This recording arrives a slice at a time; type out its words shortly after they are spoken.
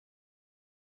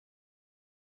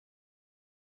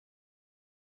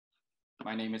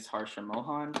My name is Harsha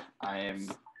Mohan.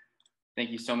 Thank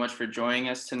you so much for joining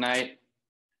us tonight.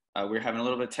 We're having a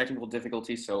little bit of technical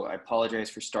difficulty, so I apologize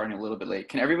for starting a little bit late.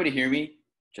 Can everybody hear me?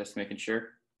 Just making sure.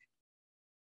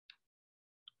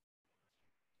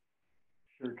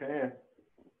 Sure can.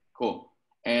 Cool.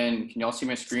 And can y'all see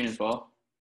my screen as well?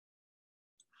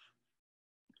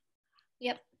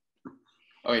 Yep.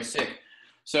 Okay, sick.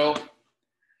 So,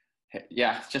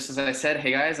 yeah, just as I said,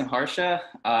 hey guys, I'm Harsha.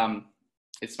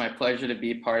 It's my pleasure to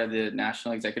be part of the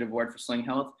National Executive Board for Sling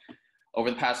Health.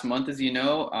 Over the past month, as you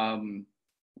know,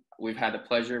 we've had the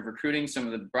pleasure of recruiting some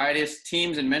of the brightest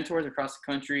teams and mentors across the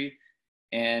country,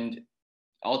 and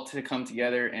all to come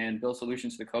together and build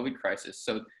solutions to the COVID crisis.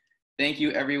 So thank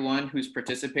you everyone who's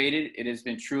participated. It has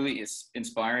been truly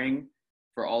inspiring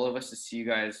for all of us to see you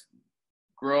guys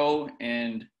grow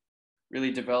and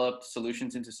really develop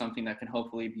solutions into something that can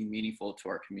hopefully be meaningful to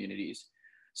our communities.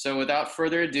 So without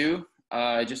further ado,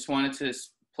 I just wanted to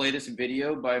play this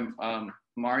video by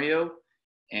Mario,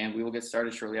 and we will get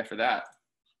started shortly after that.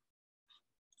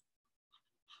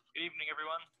 Good evening,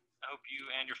 everyone. I hope you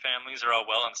and your families are all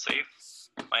well and safe.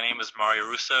 My name is Mario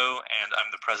Russo, and I'm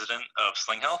the president of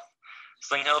Sling Health.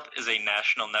 Sling Health is a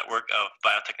national network of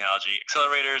biotechnology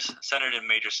accelerators centered in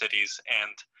major cities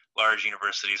and large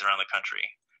universities around the country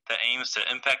that aims to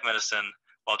impact medicine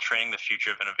while training the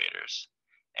future of innovators.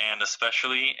 And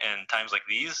especially in times like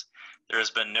these, there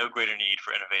has been no greater need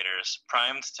for innovators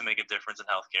primed to make a difference in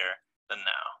healthcare than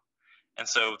now. And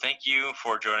so thank you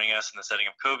for joining us in the setting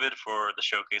of COVID for the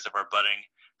showcase of our budding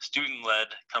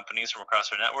student-led companies from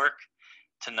across our network.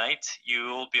 Tonight,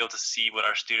 you'll be able to see what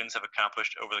our students have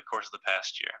accomplished over the course of the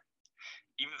past year,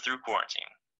 even through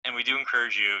quarantine. And we do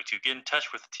encourage you to get in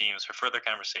touch with the teams for further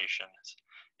conversations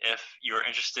if you are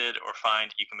interested or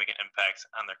find you can make an impact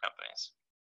on their companies.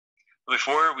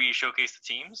 Before we showcase the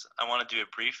teams, I want to do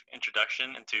a brief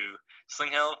introduction into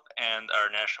Sling Health and our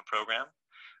national program.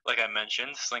 Like I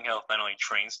mentioned, Sling Health not only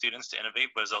trains students to innovate,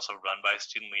 but is also run by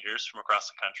student leaders from across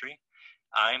the country.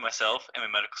 I, myself, am a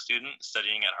medical student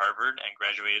studying at Harvard and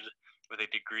graduated with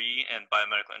a degree in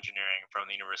biomedical engineering from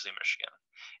the University of Michigan.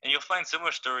 And you'll find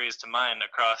similar stories to mine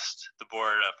across the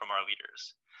board from our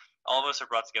leaders. All of us are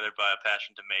brought together by a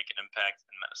passion to make an impact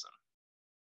in medicine.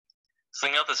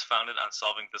 Sling Health is founded on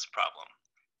solving this problem,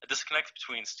 a disconnect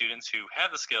between students who have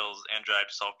the skills and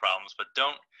drive to solve problems but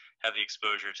don't have the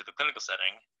exposure to the clinical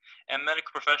setting, and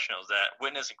medical professionals that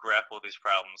witness and grapple with these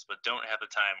problems but don't have the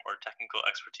time or technical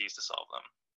expertise to solve them.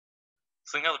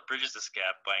 Sling Health bridges this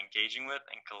gap by engaging with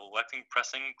and collecting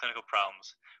pressing clinical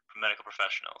problems from medical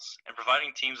professionals and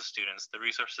providing teams of students the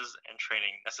resources and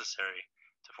training necessary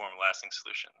to form lasting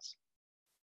solutions.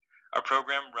 Our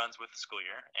program runs with the school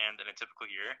year, and in a typical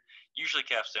year, usually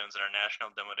capstones in our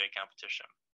National Demo Day competition.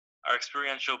 Our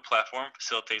experiential platform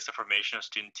facilitates the formation of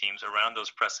student teams around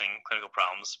those pressing clinical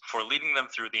problems before leading them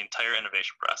through the entire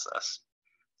innovation process.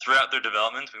 Throughout their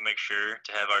development, we make sure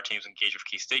to have our teams engage with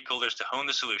key stakeholders to hone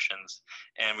the solutions,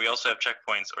 and we also have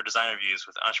checkpoints or design reviews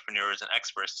with entrepreneurs and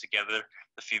experts to gather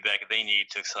the feedback they need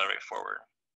to accelerate forward.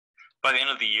 By the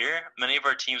end of the year, many of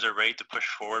our teams are ready to push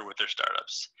forward with their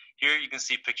startups. Here you can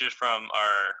see pictures from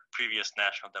our previous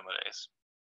national demo days.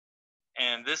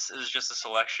 And this is just a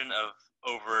selection of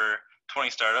over 20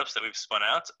 startups that we've spun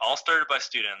out, all started by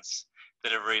students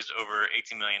that have raised over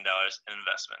 $18 million in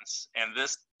investments. And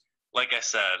this, like I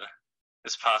said,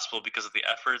 is possible because of the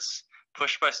efforts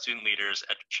pushed by student leaders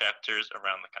at chapters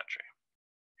around the country.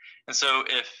 And so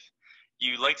if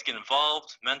you'd like to get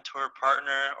involved, mentor,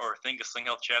 partner, or think a Sling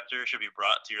Health chapter should be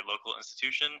brought to your local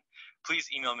institution, please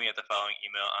email me at the following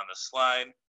email on the slide.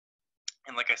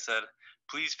 And like I said,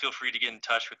 please feel free to get in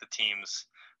touch with the teams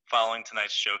following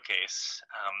tonight's showcase.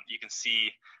 You can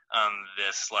see on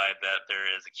this slide that there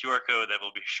is a QR code that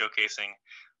we'll be showcasing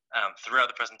throughout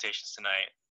the presentations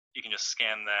tonight. You can just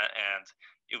scan that and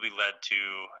you'll be led to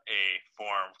a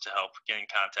form to help get in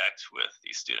contact with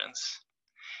these students.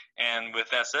 And with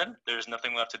that said, there's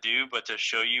nothing left to do but to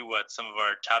show you what some of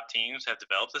our top teams have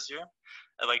developed this year.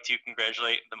 I'd like to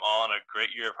congratulate them all on a great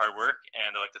year of hard work,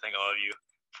 and I'd like to thank all of you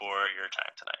for your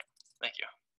time tonight. Thank you.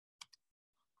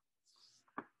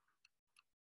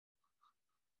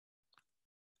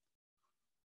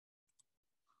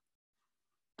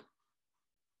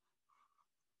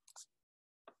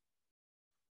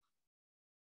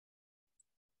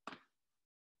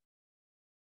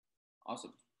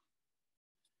 Awesome.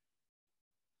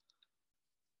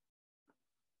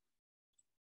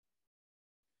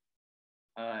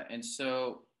 And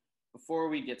so before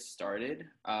we get started,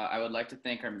 I would like to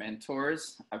thank our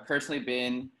mentors. I've personally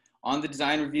been on the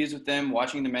design reviews with them,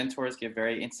 watching the mentors give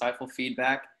very insightful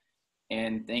feedback.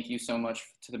 And thank you so much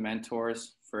to the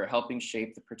mentors for helping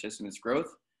shape the participants' growth.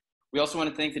 We also want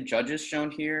to thank the judges shown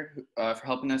here for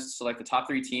helping us select the top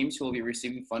 3 teams who will be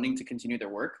receiving funding to continue their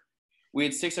work. We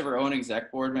had 6 of our own exec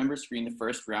board members screen the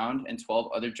first round and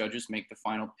 12 other judges make the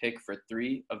final pick for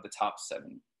 3 of the top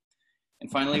 7. And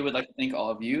finally, we'd like to thank all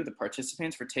of you, the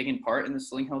participants, for taking part in the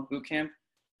Sling Health Bootcamp.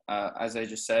 As I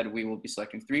just said, we will be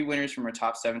selecting 3 winners from our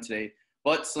top 7 today,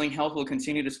 but Sling Health will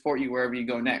continue to support you wherever you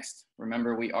go next.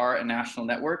 Remember, we are a national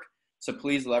network, so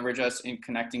please leverage us in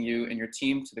connecting you and your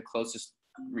team to the closest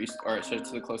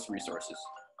resources.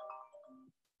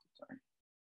 Sorry.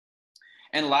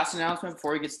 And last announcement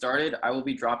before we get started, I will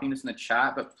be dropping this in the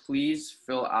chat, but please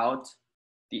fill out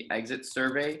the exit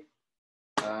survey.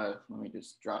 Let me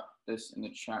just drop this in the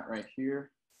chat right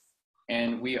here.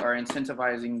 And we are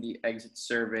incentivizing the exit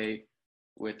survey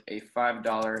with a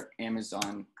 $5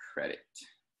 Amazon credit.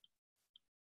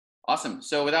 Awesome.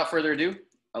 So without further ado,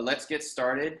 let's get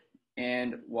started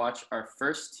and watch our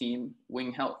first team,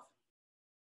 Wing Health.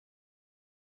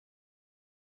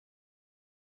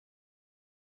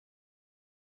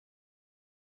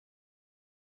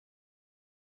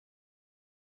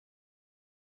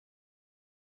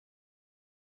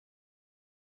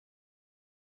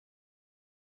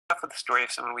 With the story of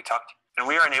someone we talked to, and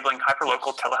we are enabling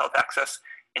hyperlocal telehealth access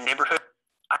in neighborhood.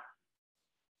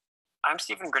 I'm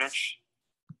Stephen Greenwich,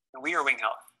 and we are Wing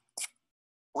Health.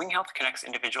 Wing Health connects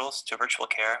individuals to virtual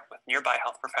care with nearby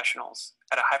health professionals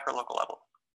at a hyperlocal level.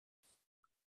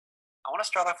 I want to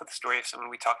start off with the story of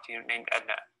someone we talked to named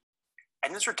Edna.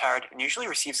 Edna's retired and usually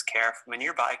receives care from a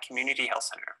nearby community health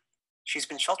center. She's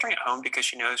been sheltering at home because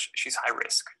she knows she's high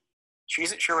risk. She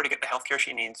isn't sure where to get the health care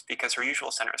she needs because her usual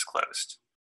center is closed.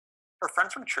 Her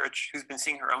friend from church, who's been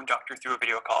seeing her own doctor through a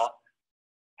video call,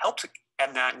 helps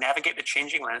Edna navigate the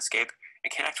changing landscape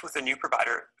and connect with a new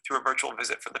provider through a virtual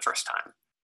visit for the first time.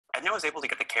 Edna was able to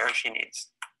get the care she needs.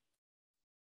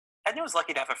 Edna was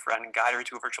lucky to have a friend guide her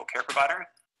to a virtual care provider,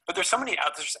 but there's so many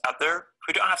others out there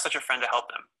who don't have such a friend to help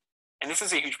them, and this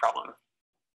is a huge problem.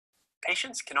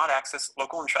 Patients cannot access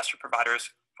local and trusted providers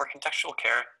for contextual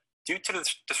care due to the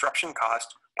disruption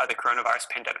caused by the coronavirus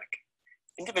pandemic.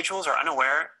 Individuals are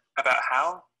unaware about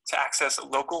how to access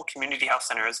local community health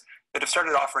centers that have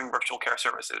started offering virtual care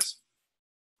services.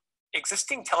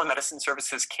 Existing telemedicine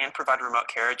services can provide remote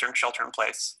care during shelter in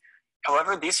place.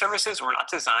 However, these services were not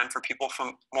designed for people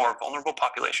from more vulnerable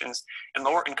populations and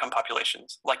lower income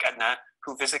populations, like Edna,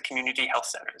 who visit community health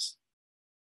centers.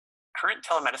 Current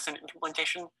telemedicine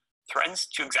implementation threatens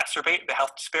to exacerbate the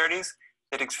health disparities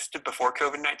that existed before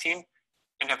COVID-19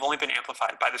 and have only been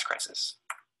amplified by this crisis.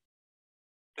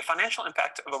 The financial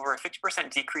impact of over a 50%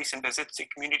 decrease in visits to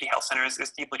community health centers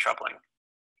is deeply troubling.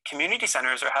 Community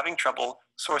centers are having trouble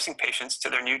sourcing patients to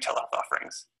their new telehealth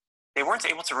offerings. They weren't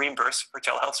able to reimburse for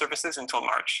telehealth services until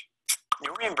March.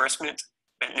 No reimbursement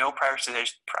meant no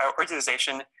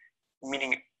prioritization,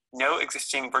 meaning no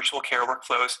existing virtual care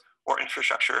workflows or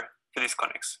infrastructure for these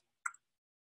clinics.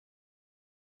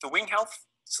 The Wing Health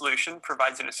solution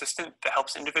provides an assistant that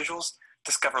helps individuals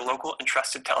discover local and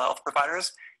trusted telehealth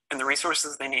providers and the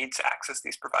resources they need to access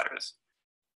these providers.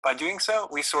 By doing so,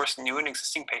 we source new and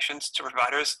existing patients to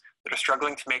providers that are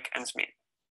struggling to make ends meet.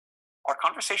 Our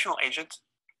conversational agent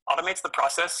automates the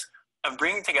process of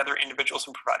bringing together individuals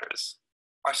and providers.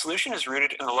 Our solution is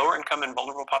rooted in the lower income and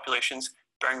vulnerable populations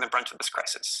bearing the brunt of this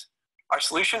crisis. Our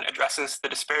solution addresses the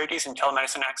disparities in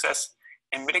telemedicine access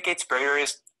and mitigates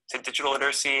barriers to digital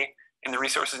literacy and the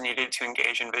resources needed to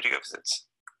engage in video visits.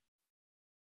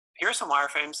 Here are some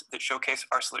wireframes that showcase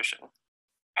our solution.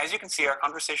 As you can see, our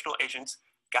conversational agent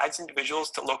guides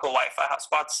individuals to local Wi-Fi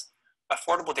hotspots,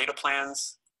 affordable data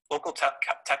plans, local tech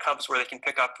hubs where they can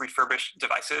pick up refurbished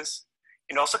devices,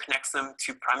 and also connects them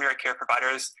to primary care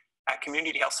providers at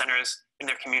community health centers in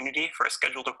their community for a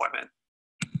scheduled appointment.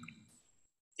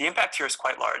 The impact here is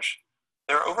quite large.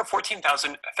 There are over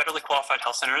 14,000 federally qualified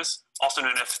health centers, also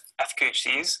known as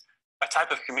FQHCs, a type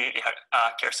of community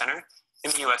care center in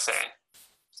the USA.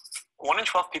 1 in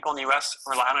 12 people in the US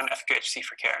rely on an FQHC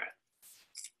for care.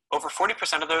 Over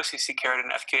 40% of those who seek care at an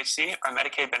FQHC are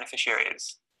Medicaid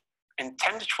beneficiaries, and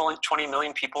 10 to 20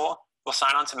 million people will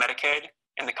sign on to Medicaid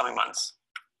in the coming months.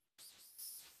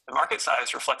 The market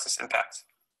size reflects this impact,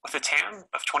 with a TAM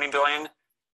of 20 billion,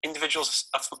 individuals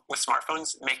with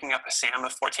smartphones making up a SAM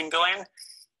of 14 billion,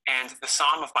 and the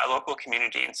SOM of my local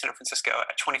community in San Francisco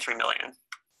at 23 million.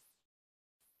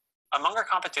 Among our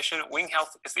competition, Wing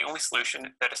Health is the only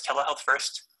solution that is telehealth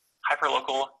first,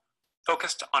 hyperlocal,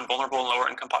 focused on vulnerable and lower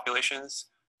income populations,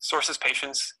 sources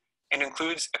patients, and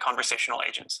includes a conversational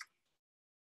agent.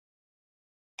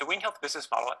 The Wing Health business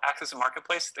model acts as a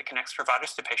marketplace that connects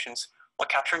providers to patients while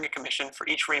capturing a commission for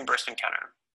each reimbursed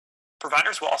encounter.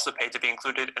 Providers will also pay to be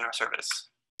included in our service.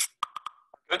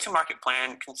 Our go-to-market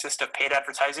plan consists of paid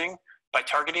advertising by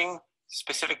targeting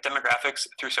specific demographics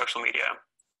through social media.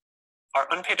 Our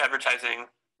unpaid advertising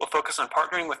will focus on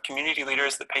partnering with community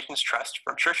leaders that patients trust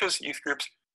from churches, youth groups,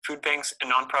 food banks,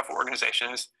 and nonprofit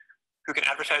organizations who can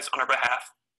advertise on our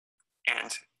behalf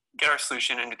and get our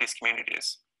solution into these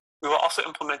communities. We will also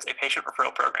implement a patient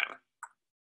referral program.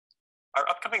 Our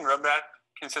upcoming roadmap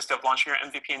consists of launching our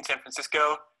MVP in San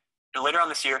Francisco, and later on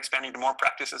this year expanding to more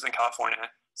practices in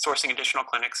California, sourcing additional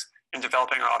clinics, and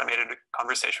developing our automated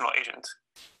conversational agent.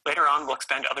 Later on, we'll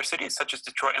expand to other cities such as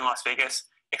Detroit and Las Vegas,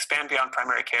 expand beyond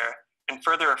primary care, and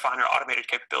further refine our automated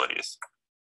capabilities.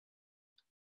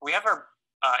 We have our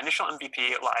initial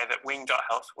MVP live at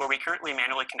wing.health, where we currently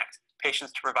manually connect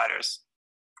patients to providers.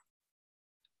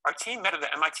 Our team met at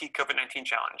the MIT COVID-19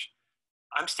 Challenge.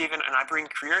 I'm Steven, and I bring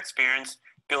career experience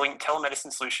building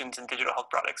telemedicine solutions and digital health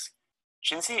products.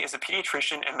 Jinsey is a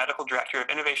pediatrician and medical director of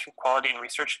innovation, quality, and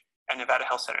research at Nevada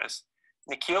Health Centers.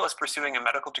 Nikhil is pursuing a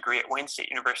medical degree at Wayne State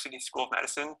University School of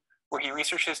Medicine, where he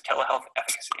researches telehealth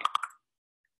efficacy.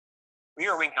 We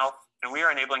are Wing Health, and we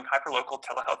are enabling hyperlocal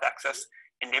telehealth access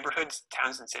in neighborhoods,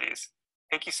 towns, and cities.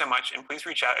 Thank you so much, and please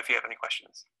reach out if you have any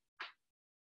questions.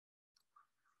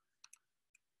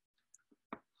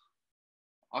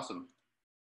 Awesome.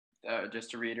 Just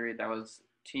to reiterate, that was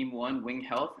Team 1, Wing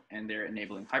Health, and they're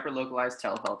enabling hyper-localized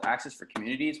telehealth access for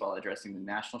communities while addressing the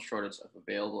national shortage of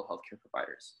available healthcare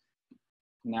providers.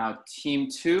 Now, Team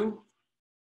 2.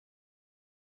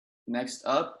 Next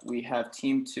up, we have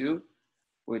Team 2,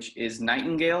 which is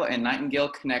Nightingale, and Nightingale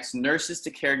connects nurses to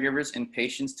caregivers and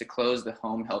patients to close the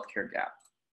home healthcare gap.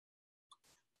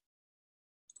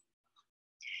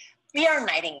 We are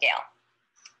Nightingale.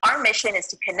 Our mission is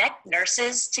to connect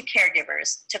nurses to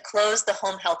caregivers to close the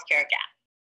home healthcare gap.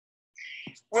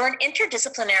 We're an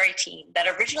interdisciplinary team that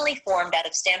originally formed out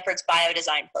of Stanford's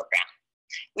biodesign program.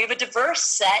 We have a diverse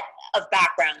set of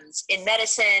backgrounds in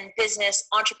medicine, business,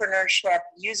 entrepreneurship,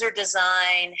 user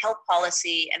design, health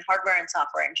policy, and hardware and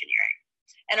software engineering.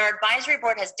 And our advisory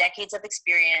board has decades of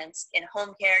experience in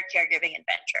home care, caregiving, and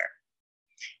venture.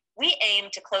 We aim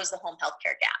to close the home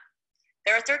healthcare gap.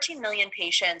 There are 13 million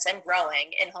patients and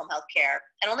growing in home health care,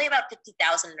 and only about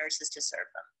 50,000 nurses to serve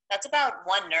them. That's about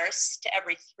 1 nurse to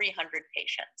every 300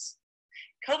 patients.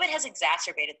 COVID has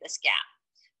exacerbated this gap,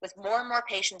 with more and more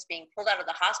patients being pulled out of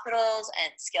the hospitals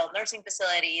and skilled nursing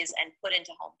facilities and put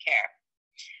into home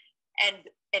care. And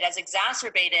it has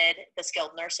exacerbated the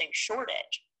skilled nursing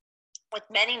shortage, with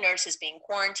many nurses being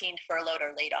quarantined, furloughed,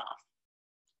 or laid off.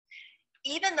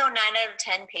 Even though 9 out of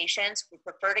 10 patients would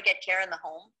prefer to get care in the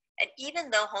home, and even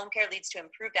though home care leads to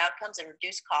improved outcomes and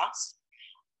reduced costs,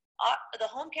 the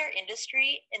home care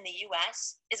industry in the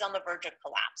US is on the verge of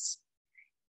collapse.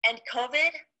 And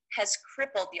COVID has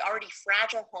crippled the already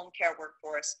fragile home care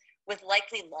workforce with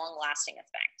likely long-lasting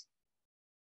effect.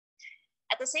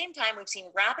 At the same time, we've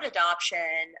seen rapid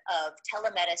adoption of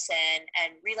telemedicine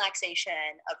and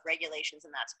relaxation of regulations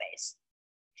in that space.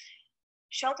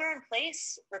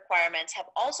 Shelter-in-place requirements have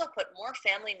also put more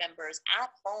family members at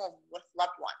home with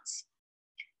loved ones.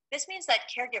 This means that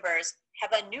caregivers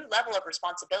have a new level of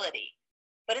responsibility,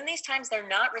 but in these times, they're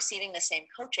not receiving the same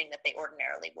coaching that they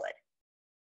ordinarily would.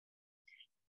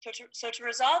 So to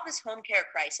resolve this home care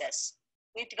crisis,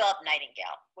 we've developed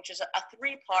Nightingale, which is a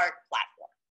 3-part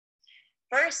platform.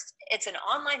 First, it's an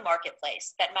online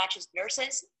marketplace that matches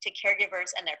nurses to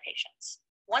caregivers and their patients.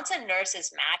 Once a nurse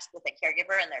is matched with a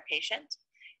caregiver and their patient,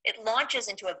 it launches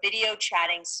into a video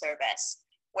chatting service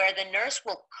where the nurse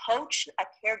will coach a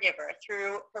caregiver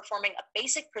through performing a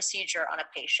basic procedure on a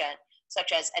patient,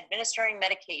 such as administering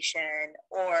medication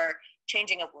or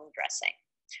changing a wound dressing.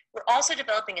 We're also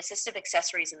developing assistive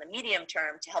accessories in the medium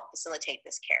term to help facilitate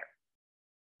this care.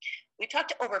 We've talked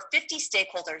to over 50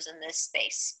 stakeholders in this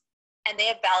space, and they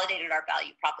have validated our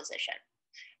value proposition.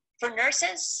 For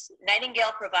nurses,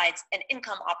 Nightingale provides an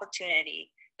income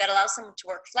opportunity that allows them to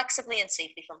work flexibly and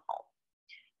safely from home.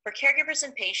 For caregivers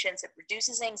and patients, it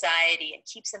reduces anxiety and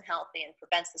keeps them healthy and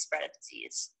prevents the spread of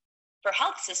disease. For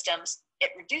health systems,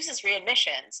 it reduces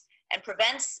readmissions and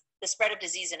prevents the spread of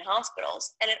disease in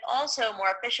hospitals, and it also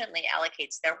more efficiently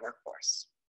allocates their workforce.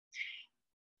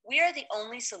 We are the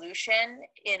only solution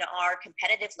in our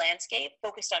competitive landscape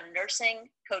focused on nursing,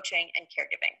 coaching, and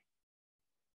caregiving.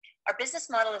 Our business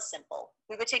model is simple.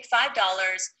 We would take $5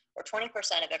 or 20%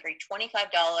 of every $25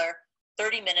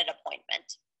 30-minute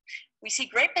appointment. We see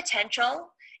great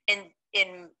potential in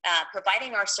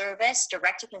providing our service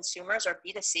direct to consumers or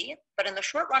B2C, but in the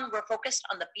short run, we're focused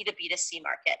on the B2B2C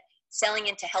market, selling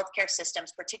into healthcare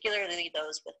systems, particularly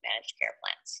those with managed care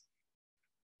plans.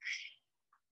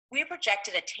 We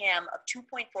projected a TAM of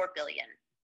 2.4 billion.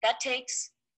 That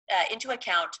takes into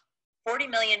account 40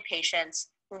 million patients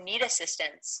who need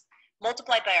assistance,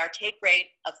 multiplied by our take rate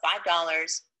of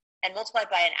 $5 and multiplied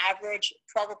by an average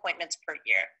 12 appointments per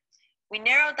year. We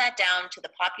narrowed that down to the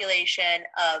population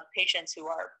of patients who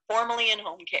are formally in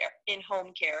home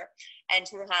care, and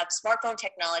who have smartphone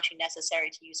technology necessary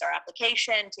to use our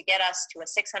application to get us to a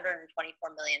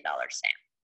 $624 million SAM.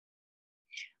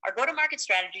 Our go-to-market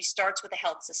strategy starts with a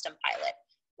health system pilot.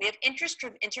 We have interest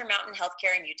from Intermountain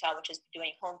Healthcare in Utah, which has been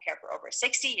doing home care for over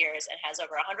 60 years and has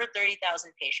over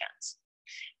 130,000 patients.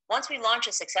 Once we launch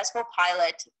a successful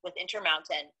pilot with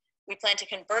Intermountain, we plan to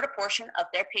convert a portion of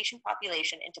their patient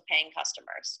population into paying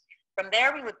customers. From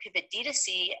there, we would pivot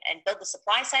D2C and build the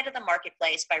supply side of the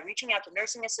marketplace by reaching out to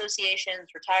nursing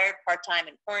associations, retired, part-time,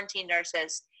 and quarantine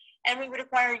nurses, and we would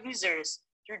acquire users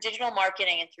through digital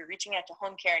marketing and through reaching out to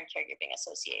home care and caregiving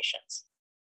associations.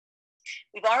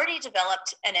 We've already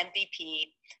developed an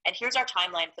MVP, and here's our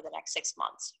timeline for the next 6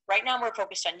 months. Right now, we're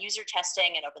focused on user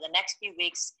testing, and over the next few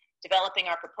weeks, developing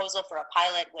our proposal for a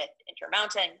pilot with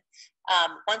Intermountain.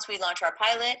 Once we launch our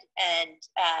pilot and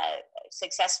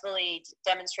successfully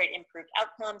demonstrate improved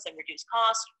outcomes and reduce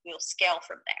costs, we'll scale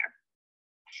from there.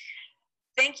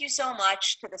 Thank you so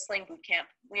much to the Sling Bootcamp.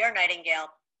 We are Nightingale.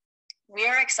 We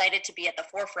are excited to be at the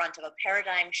forefront of a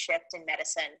paradigm shift in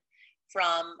medicine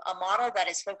from a model that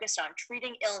is focused on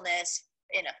treating illness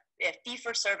in a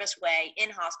fee-for-service way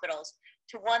in hospitals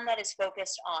to one that is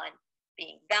focused on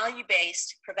being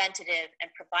value-based, preventative, and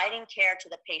providing care to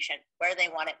the patient where they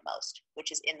want it most,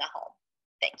 which is in the home.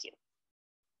 Thank you.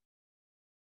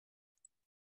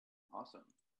 Awesome.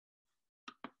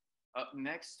 Up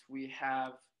next, we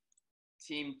have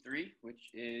Team 3, which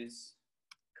is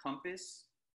Compass.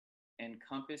 And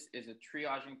Compass is a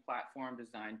triaging platform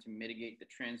designed to mitigate the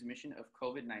transmission of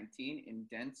COVID-19 in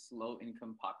dense,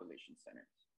 low-income population centers.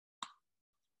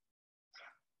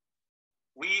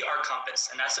 We are Compass,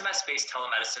 an SMS-based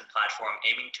telemedicine platform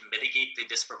aiming to mitigate the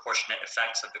disproportionate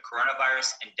effects of the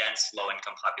coronavirus in dense,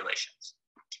 low-income populations.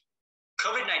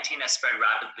 COVID-19 has spread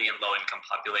rapidly in low-income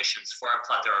populations for a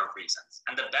plethora of reasons,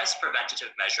 and the best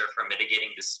preventative measure for mitigating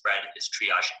this spread is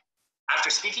triaging. After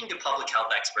speaking to public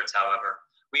health experts, however,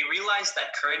 we realized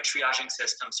that current triaging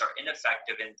systems are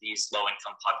ineffective in these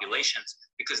low-income populations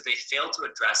because they fail to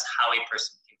address how a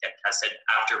person can get tested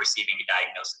after receiving a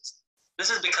diagnosis. This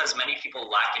is because many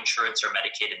people lack insurance or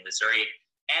Medicaid in Missouri,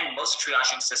 and most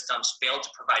triaging systems fail to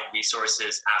provide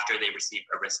resources after they receive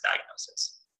a risk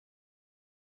diagnosis.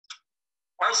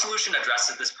 Our solution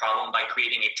addresses this problem by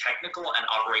creating a technical and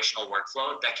operational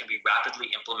workflow that can be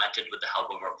rapidly implemented with the help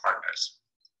of our partners.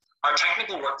 Our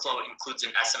technical workflow includes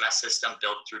an SMS system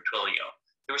built through Twilio.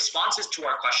 The responses to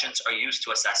our questions are used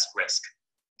to assess risk.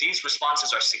 These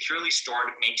responses are securely stored,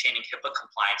 maintaining HIPAA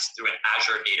compliance through an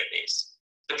Azure database.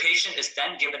 The patient is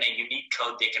then given a unique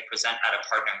code they can present at a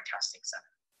partnering testing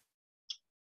center.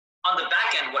 On the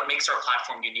back end, what makes our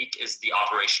platform unique is the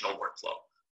operational workflow.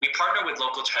 We partner with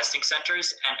local testing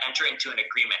centers and enter into an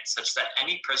agreement such that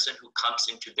any person who comes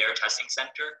into their testing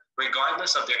center,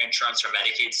 regardless of their insurance or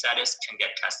Medicaid status, can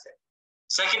get tested.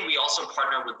 Second, we also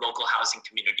partner with local housing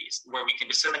communities where we can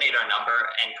disseminate our number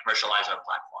and commercialize our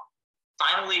platform.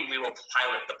 Finally, we will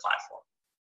pilot the platform.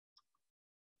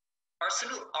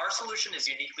 Our solution is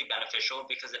uniquely beneficial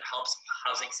because it helps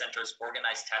housing centers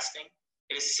organize testing.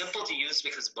 It is simple to use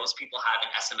because most people have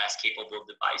an SMS-capable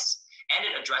device, and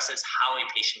it addresses how a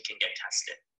patient can get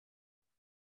tested.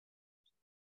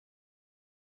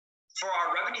 For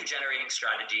our revenue-generating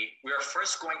strategy, we are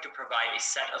first going to provide a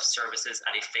set of services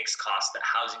at a fixed cost that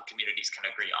housing communities can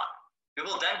agree on. We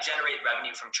will then generate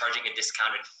revenue from charging a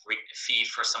discounted fee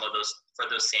for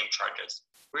those same charges.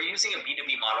 We're using a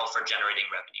B2B model for generating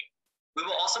revenue. We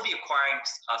will also be acquiring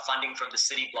funding from the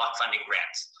city block funding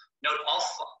grants. Note,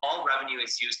 all revenue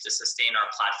is used to sustain our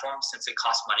platform since it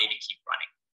costs money to keep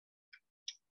running.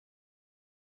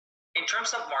 In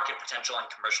terms of market potential and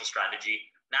commercial strategy,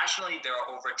 nationally, there are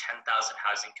over 10,000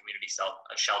 housing community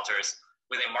shelters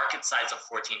with a market size of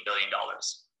 $14 billion.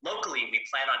 Locally, we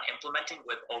plan on implementing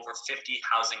with over 50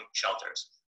 housing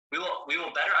shelters. We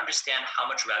will better understand how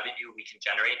much revenue we can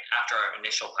generate after our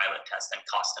initial pilot test and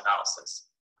cost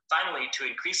analysis. Finally, to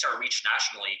increase our reach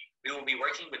nationally, we will be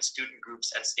working with student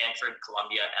groups at Stanford,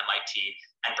 Columbia, MIT,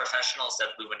 and professionals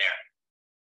at Luminaire.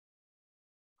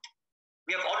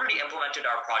 We have already implemented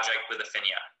our project with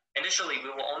Affinia. Initially, we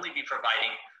will only be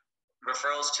providing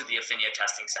referrals to the Affinia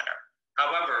testing center.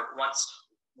 However,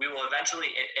 we will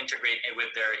eventually integrate it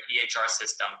with their EHR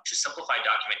system to simplify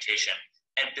documentation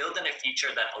and build in a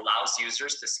feature that allows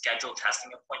users to schedule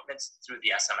testing appointments through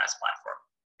the SMS platform.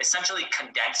 essentially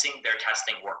condensing their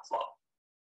testing workflow.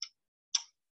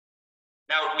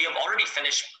 Now, we have already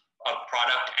finished a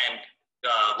product and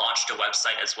launched a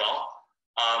website as well.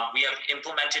 We have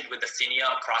implemented with Athenia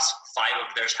across 5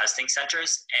 of their testing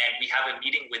centers, and we have a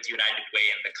meeting with United Way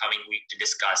in the coming week to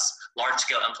discuss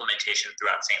large-scale implementation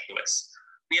throughout St. Louis.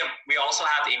 We also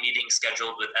have a meeting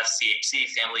scheduled with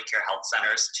FCHC, Family Care Health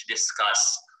Centers, to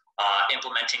discuss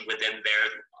implementing within their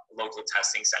local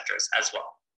testing centers as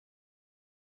well.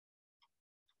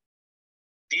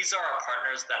 These are our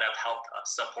partners that have helped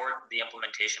us support the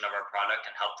implementation of our product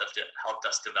and helped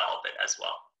us develop it as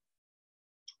well.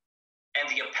 And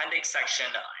the appendix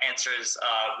section answers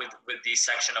with the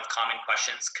section of common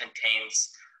questions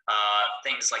contains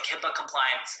things like HIPAA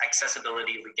compliance,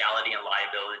 accessibility, legality and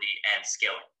liability, and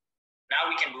scaling.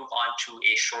 Now we can move on to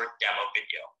a short demo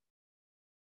video.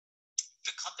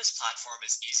 The Compass platform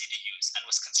is easy to use and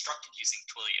was constructed using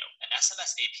Twilio, an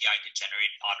SMS API to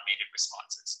generate automated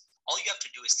responses. All you have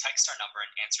to do is text our number and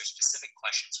answer specific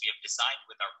questions we have designed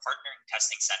with our partnering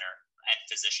testing center and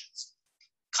physicians.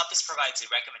 Compass provides a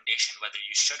recommendation whether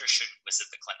you should or shouldn't visit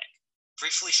the clinic.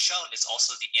 Briefly shown is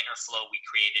also the inner flow we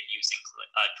created using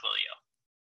Twilio.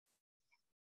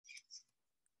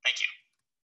 Thank you.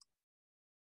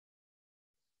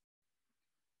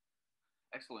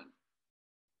 Excellent.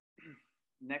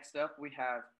 Next up, we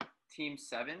have Team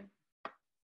 7,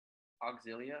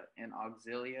 Auxilia, and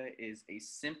Auxilia is a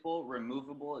simple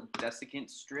removable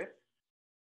desiccant strip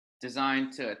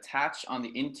designed to attach on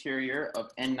the interior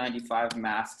of N95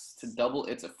 masks to double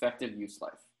its effective use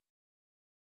life.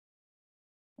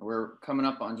 We're coming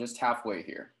up on just halfway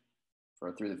here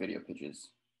through the video pitches.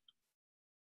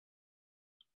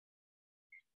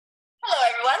 Hello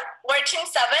everyone, we're Team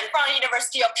 7 from the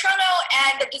University of Toronto,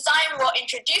 and the design we'll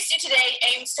introduce you today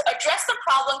aims to address the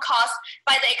problem caused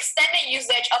by the extended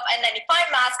usage of N95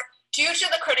 masks due to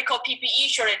the critical PPE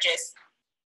shortages.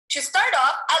 To start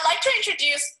off, I'd like to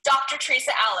introduce Dr.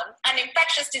 Teresa Allen, an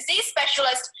infectious disease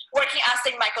specialist working at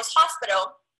St. Michael's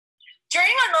Hospital.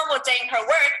 During a normal day in her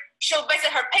work, she'll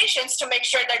visit her patients to make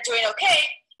sure they're doing okay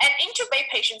and intubate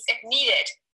patients if needed.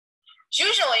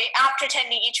 Usually, after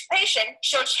attending each patient,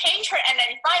 she'll change her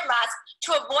N95 mask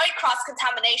to avoid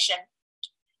cross-contamination.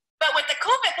 But with the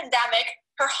COVID pandemic,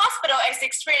 her hospital is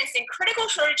experiencing critical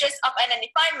shortages of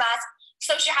N95 masks,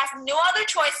 so she has no other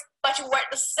choice but to wear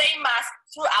the same mask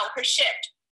throughout her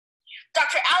shift.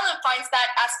 Dr. Allen finds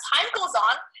that as time goes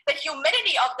on, the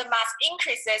humidity of the mask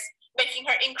increases, making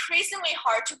her increasingly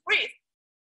hard to breathe.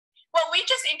 What we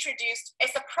just introduced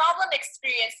is a problem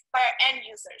experienced by our end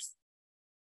users.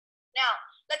 Now,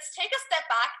 let's take a step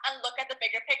back and look at the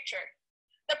bigger picture.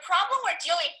 The problem we're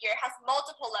dealing here has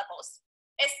multiple levels.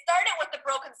 It started with the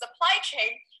broken supply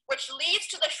chain, which leads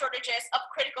to the shortages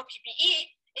of critical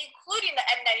PPE, including the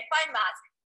N95 mask.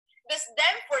 This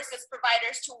then forces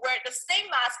providers to wear the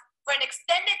same mask for an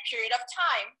extended period of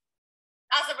time.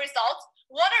 As a result,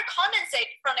 water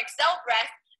condensate from exhaled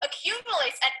breath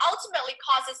accumulates and ultimately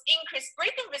causes increased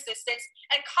breathing resistance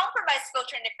and compromised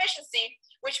filtering efficiency,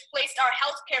 which placed our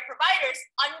healthcare providers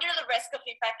under the risk of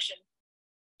infection.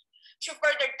 To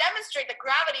further demonstrate the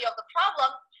gravity of the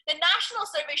problem, the national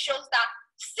survey shows that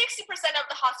 60% of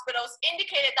the hospitals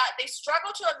indicated that they struggle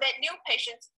to admit new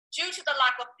patients due to the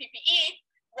lack of PPE,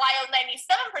 while 97%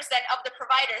 of the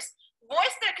providers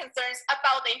voiced their concerns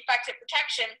about the effective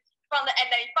protection from the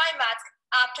N95 mask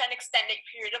after an extended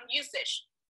period of usage.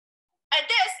 And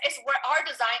this is where our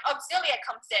design, Auxilia,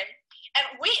 comes in,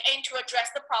 and we aim to address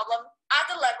the problem at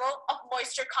the level of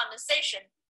moisture condensation.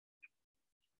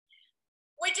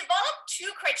 We developed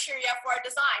 2 criteria for our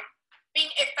design, being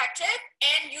effective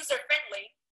and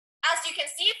user-friendly. As you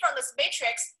can see from this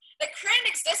matrix, the current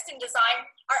existing design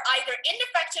are either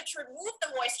ineffective to remove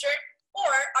the moisture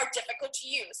or are difficult to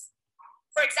use.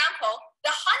 For example,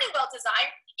 the Honeywell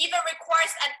design even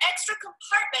requires an extra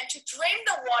compartment to drain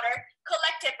the water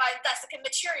collected by the desiccant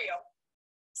material.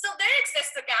 So there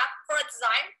exists a gap for a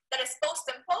design that is both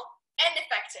simple and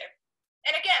effective.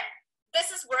 And again,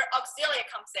 this is where Auxilia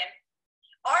comes in.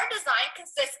 Our design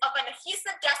consists of an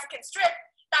adhesive desiccant strip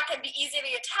that can be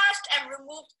easily attached and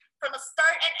removed from the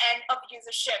start and end of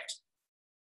user shift.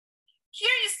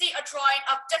 Here you see a drawing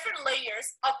of different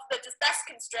layers of the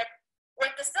desiccant strip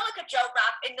with the silica gel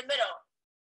wrap in the middle.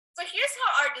 So here's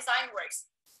how our design works.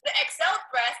 The exhaled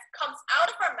breath comes out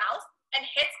of our mouth and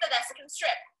hits the desiccant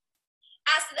strip.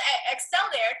 As the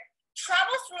exhaled air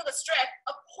travels through the strip,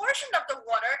 a portion of the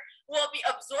water will be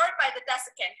absorbed by the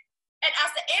desiccant. And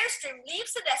as the airstream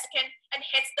leaves the desiccant and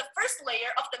hits the first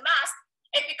layer of the mask,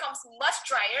 it becomes much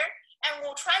drier and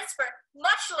will transfer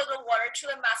much little water to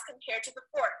the mask compared to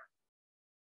before.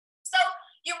 So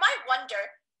you might wonder,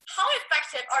 how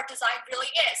effective our design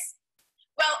really is.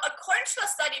 Well, according to a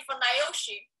study from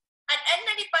Naoshi, an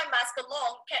N95 mask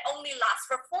alone can only last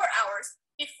for 4 hours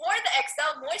before the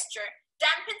exhaled moisture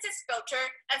dampens its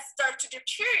filter and starts to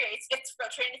deteriorate its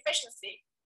filtering efficiency.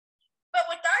 But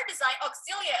with our design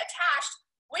auxilia attached,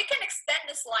 we can extend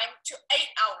this line to 8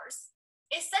 hours.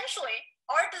 Essentially,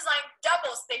 our design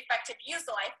doubles the effective use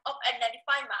life of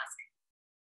N95 mask.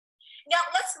 Now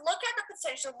let's look at the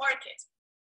potential market.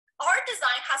 Our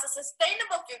design has a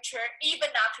sustainable future even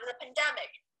after the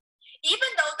pandemic. Even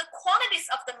though the quantities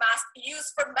of the mask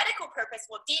used for medical purpose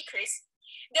will decrease,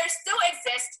 there still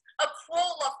exists a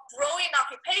pool of growing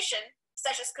occupation,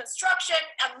 such as construction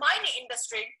and mining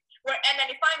industry, where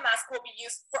N95 mask will be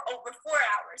used for over 4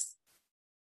 hours.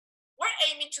 We're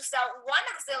aiming to sell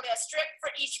 1 auxilia strip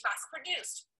for each mask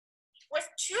produced. With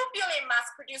 2 billion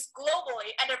masks produced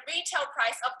globally at a retail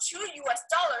price of $2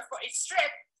 for each strip,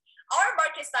 our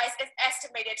market size is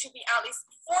estimated to be at least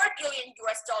 $4 billion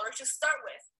to start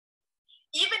with.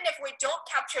 Even if we don't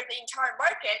capture the entire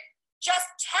market, just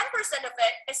 10% of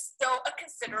it is still a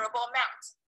considerable amount.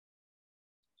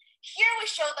 Here we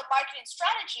show the marketing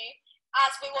strategy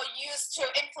as we will use to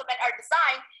implement our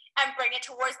design and bring it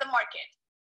towards the market.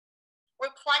 We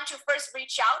plan to first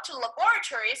reach out to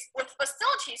laboratories with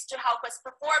facilities to help us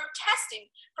perform testing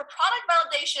for product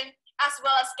validation as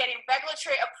well as getting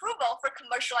regulatory approval for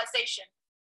commercialization.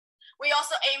 We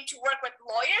also aim to work with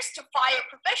lawyers to file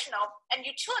professional and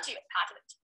utility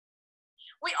patent.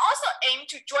 We also aim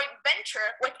to joint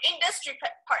venture with industry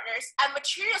partners and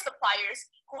material suppliers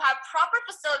who have proper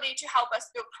facility to help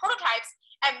us build prototypes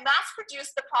and mass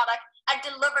produce the product and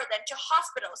deliver them to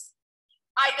hospitals,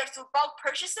 either through bulk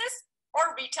purchases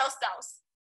or retail sales.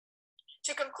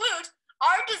 To conclude,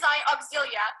 our design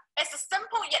auxilia is a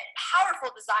simple yet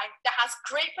powerful design that has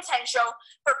great potential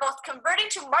for both converting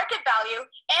to market value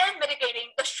and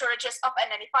mitigating the shortages of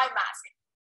N95 mask.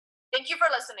 Thank you for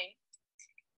listening.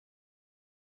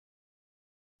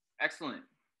 Excellent.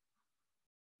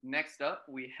 Next up,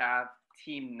 we have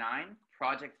Team 9,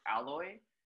 Project Alloy,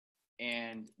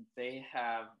 and they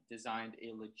have designed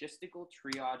a logistical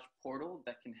triage portal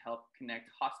that can help connect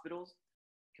hospitals,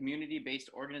 community-based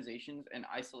organizations, and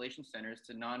isolation centers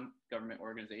to non-government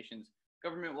organizations,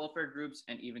 government welfare groups,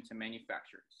 and even to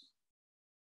manufacturers.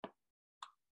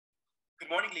 Good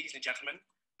morning, ladies and gentlemen.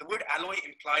 The word alloy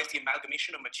implies the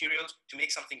amalgamation of materials to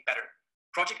make something better.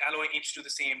 Project Alloy aims to do the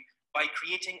same by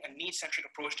creating a need-centric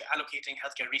approach to allocating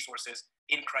healthcare resources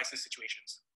in crisis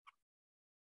situations.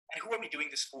 And who are we doing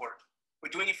this for? We're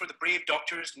doing it for the brave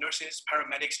doctors, nurses,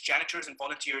 paramedics, janitors, and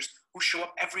volunteers who show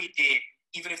up every day,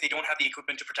 even if they don't have the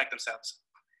equipment to protect themselves.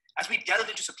 As we delved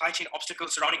into supply chain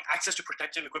obstacles surrounding access to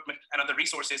protective equipment and other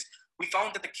resources, we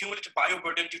found that the cumulative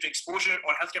bioburden due to exposure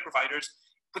on healthcare providers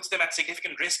puts them at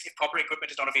significant risk if proper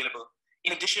equipment is not available.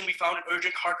 In addition, we found an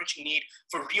urgent, heart-wrenching need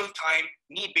for real-time,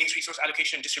 need-based resource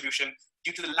allocation and distribution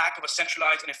due to the lack of a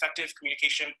centralized and effective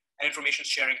communication and information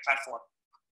sharing platform.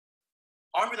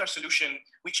 Armed with our solution,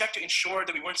 we checked to ensure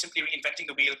that we weren't simply reinventing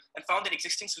the wheel and found that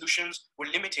existing solutions were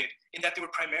limited in that they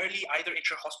were primarily either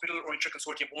intra-hospital or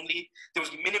intra-consortium only. There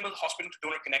was minimal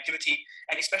hospital-to-donor connectivity,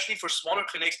 and especially for smaller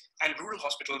clinics and rural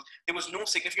hospitals, there was no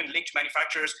significant link to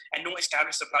manufacturers and no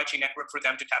established supply chain network for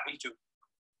them to tap into.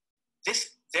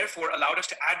 This, therefore, allowed us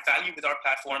to add value with our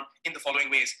platform in the following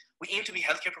ways. We aim to be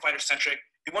healthcare provider-centric.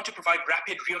 We want to provide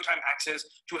rapid real-time access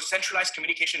to a centralized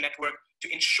communication network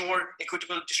to ensure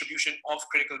equitable distribution of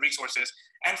critical resources.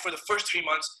 And for the first 3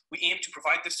 months, we aim to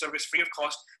provide this service free of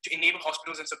cost to enable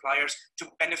hospitals and suppliers to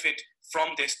benefit from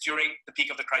this during the peak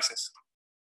of the crisis.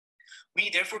 We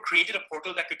therefore created a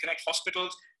portal that could connect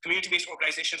hospitals, community-based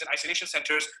organizations, and isolation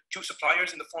centers to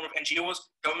suppliers in the form of NGOs,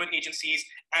 government agencies,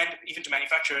 and even to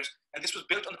manufacturers. And this was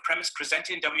built on the premise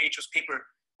presented in WHO's paper,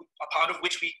 a part of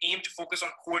which we aim to focus on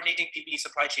coordinating PPE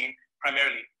supply chain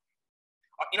primarily.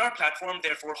 In our platform,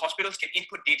 therefore, hospitals can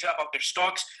input data about their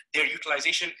stocks, their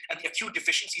utilization, and the acute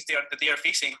deficiencies that they are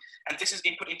facing. And this is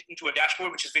input into a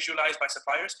dashboard, which is visualized by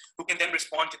suppliers, who can then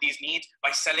respond to these needs by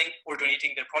selling or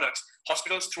donating their products.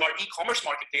 Hospitals, through our e-commerce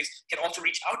marketplace, can also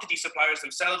reach out to these suppliers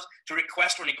themselves to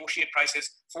request or negotiate prices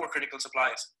for critical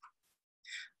supplies.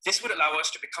 This would allow us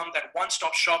to become that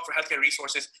one-stop shop for healthcare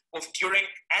resources, both during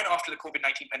and after the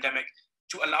COVID-19 pandemic,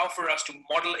 to allow for us to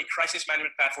model a crisis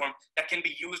management platform that can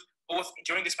be used both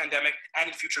during this pandemic and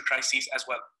in future crises as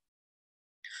well.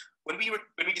 When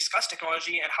we discuss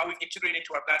technology and how we've integrated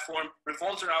into our platform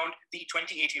revolves around the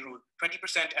 20-80 rule, 20%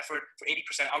 effort for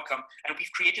 80% outcome. And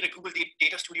we've created a Google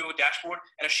Data Studio dashboard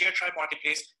and a shared tribe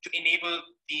marketplace to enable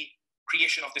the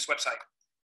creation of this website.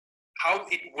 How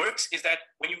it works is that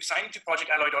when you sign into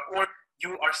projectalloy.org,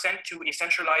 you are sent to a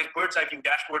centralized bird's eye view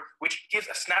dashboard, which gives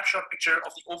a snapshot picture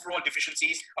of the overall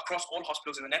deficiencies across all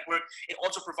hospitals in the network. It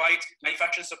also provides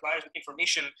manufacturers and suppliers with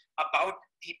information about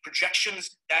the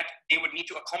projections that they would need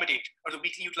to accommodate, or the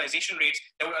weekly utilization rates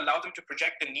that would allow them to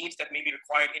project the needs that may be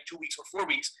required in 2 weeks or 4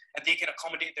 weeks, and they can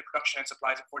accommodate their production and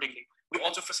supplies accordingly. We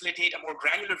also facilitate a more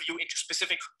granular view into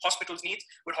specific hospitals' needs,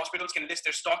 where hospitals can list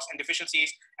their stocks and deficiencies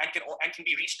and can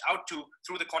be reached out to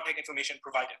through the contact information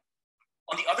provided.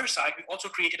 On the other side, we've also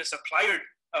created a supplier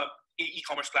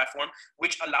e-commerce platform,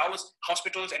 which allows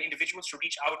hospitals and individuals to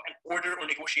reach out and order or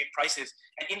negotiate prices.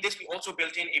 And in this, we also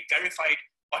built in a verified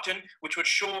button, which would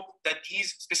show that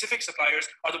these specific suppliers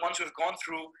are the ones who have gone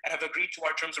through and have agreed to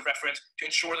our terms of reference to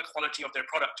ensure the quality of their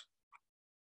product.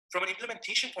 From an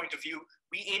implementation point of view,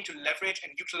 we aim to leverage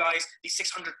and utilize the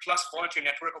 600 plus volunteer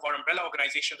network of our umbrella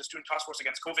organization, the Student Task Force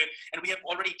Against COVID, and we have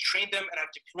already trained them and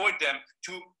have deployed them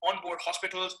to onboard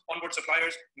hospitals, onboard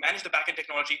suppliers, manage the backend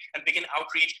technology, and begin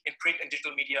outreach in print and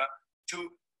digital media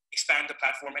to expand the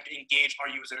platform and to engage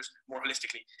our users more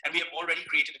holistically. And we have already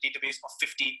created a database of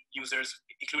 50 users,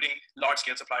 including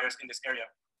large-scale suppliers in this area.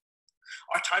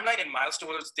 Our timeline and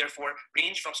milestones, therefore,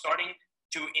 range from starting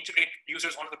to integrate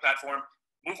users onto the platform,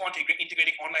 move on to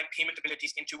integrating online payment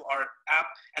abilities into our app,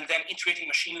 and then integrating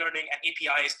machine learning and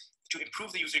APIs to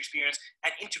improve the user experience and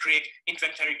integrate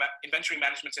inventory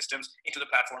management systems into the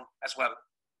platform as well.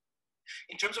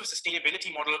 In terms of a sustainability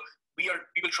model, we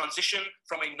will transition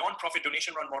from a non-profit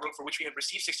donation run model, for which we have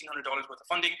received $1,600 worth of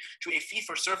funding, to a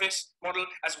fee-for-service model,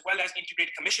 as well as integrate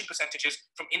commission percentages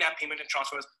from in-app payment and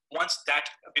transfers once that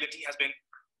ability has been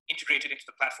integrated into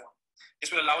the platform.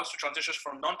 This will allow us to transition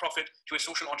from non-profit to a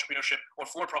social entrepreneurship or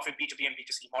for-profit B2B and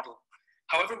B2C model.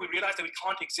 However, we realize that we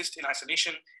can't exist in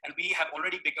isolation, and we have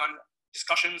already begun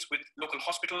discussions with local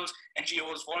hospitals,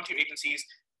 NGOs, volunteer agencies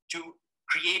to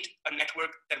create a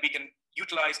network that we can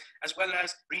utilize, as well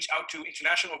as reach out to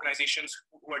international organizations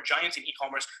who are giants in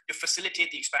e-commerce to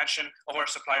facilitate the expansion of our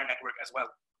supplier network as well.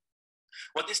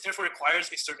 What this therefore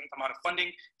requires is a certain amount of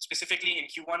funding. Specifically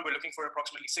in Q1, we're looking for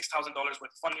approximately $6,000 worth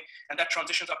of funding, and that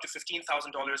transitions up to $15,000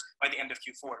 by the end of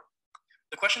Q4.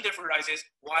 The question therefore arises,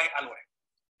 why Alloy?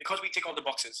 Because we tick all the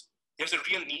boxes. There's a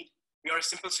real need, we are a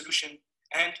simple solution,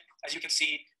 and as you can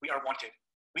see, we are wanted.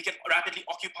 We can rapidly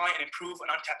occupy and improve an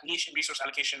untapped niche in resource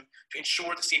allocation to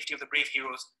ensure the safety of the brave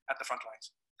heroes at the front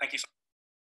lines. Thank you so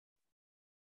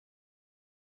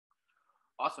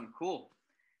much. Awesome, cool.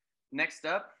 Next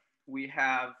up, we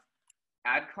have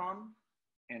AdCom,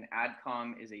 and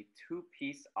AdCom is a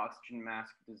two-piece oxygen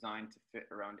mask designed to fit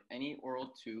around any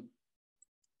oral tube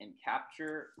and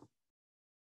capture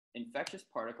infectious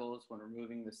particles when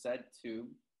removing the said tube,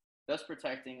 thus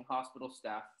protecting hospital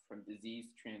staff from disease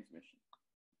transmission.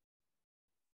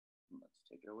 Let's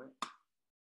take it away.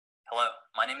 Hello,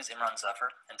 my name is Imran Zafar,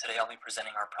 and today I'll be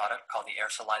presenting our product called the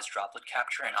Aerosolized Droplet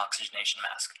Capture and Oxygenation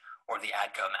Mask, or the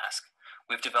AdCo mask.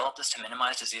 We've developed this to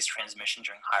minimize disease transmission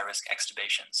during high-risk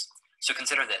extubations. So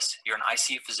consider this, you're an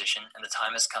ICU physician and the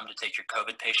time has come to take your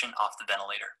COVID patient off the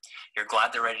ventilator. You're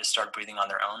glad they're ready to start breathing on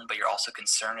their own, but you're also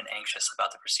concerned and anxious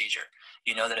about the procedure.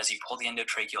 You know that as you pull the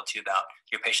endotracheal tube out,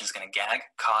 your patient's going to gag,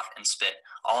 cough, and spit,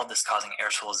 all of this causing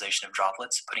aerosolization of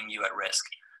droplets, putting you at risk.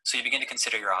 So you begin to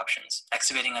consider your options.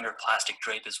 Extubating under a plastic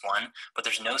drape is one, but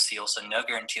there's no seal, so no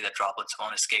guarantee that droplets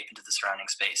won't escape into the surrounding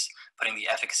space, putting the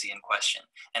efficacy in question.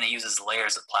 And it uses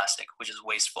layers of plastic, which is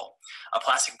wasteful. A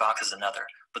plastic box is another,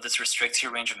 but this restricts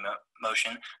your range of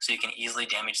motion, so you can easily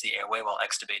damage the airway while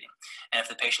extubating. And if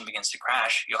the patient begins to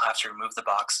crash, you'll have to remove the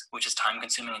box, which is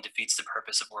time-consuming and defeats the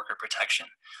purpose of worker protection.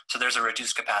 So there's a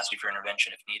reduced capacity for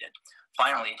intervention if needed.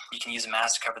 Finally, you can use a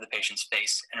mask to cover the patient's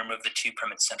face and remove the tube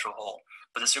from its central hole,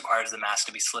 but this requires the mask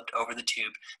to be slipped over the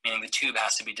tube, meaning the tube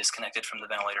has to be disconnected from the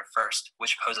ventilator first,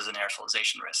 which poses an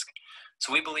aerosolization risk.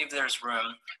 So we believe there is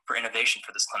room for innovation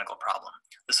for this clinical problem.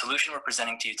 The solution we're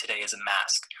presenting to you today is a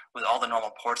mask, with all the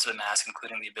normal ports of a mask,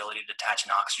 including the ability to detach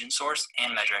an oxygen source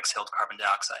and measure exhaled carbon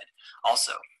dioxide.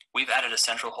 Also, we've added a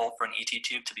central hole for an ET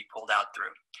tube to be pulled out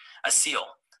through. A seal.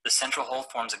 The central hole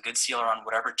forms a good seal around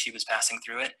whatever tube is passing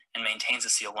through it and maintains the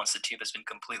seal once the tube has been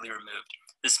completely removed.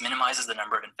 This minimizes the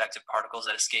number of infective particles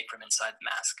that escape from inside the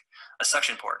mask. A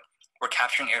suction port. We're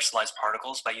capturing aerosolized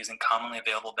particles by using commonly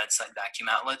available bedside vacuum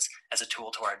outlets as a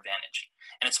tool to our advantage.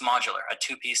 And it's modular, a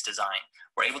two-piece design.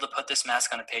 We're able to put this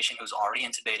mask on a patient who's already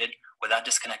intubated without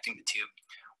disconnecting the tube.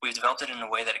 We've developed it in a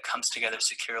way that it comes together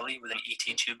securely with an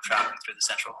ET tube traveling through the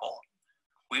central hole.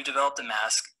 We've developed a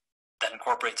mask that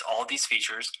incorporates all of these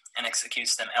features and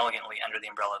executes them elegantly under the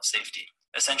umbrella of safety.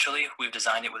 Essentially, we've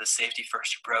designed it with a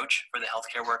safety-first approach for the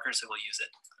healthcare workers who will use it.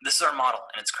 This is our model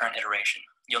in its current iteration.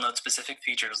 You'll note specific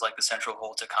features like the central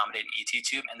hole to accommodate an ET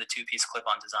tube and the two-piece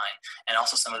clip-on design, and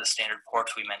also some of the standard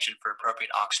ports we mentioned for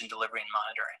appropriate oxygen delivery and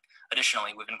monitoring.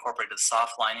 Additionally, we've incorporated a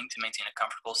soft lining to maintain a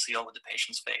comfortable seal with the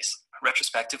patient's face.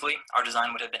 Retrospectively, our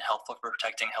design would have been helpful for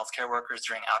protecting healthcare workers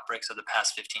during outbreaks of the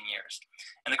past 15 years.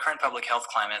 In the current public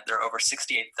health climate, there are over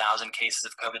 68,000 cases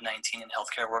of COVID-19 in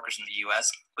healthcare workers in the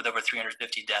U.S., with over 350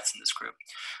 deaths in this group.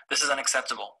 This is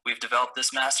unacceptable. We've developed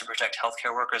this mask to protect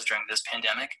healthcare workers during this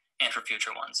pandemic and for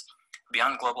future ones.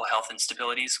 Beyond global health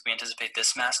instabilities, we anticipate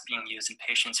this mask being used in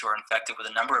patients who are infected with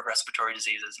a number of respiratory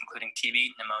diseases, including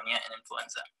TB, pneumonia, and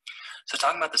influenza. So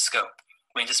talking about the scope,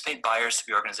 we anticipate buyers to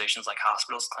be organizations like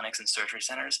hospitals, clinics, and surgery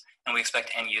centers, and we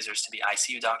expect end users to be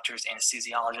ICU doctors,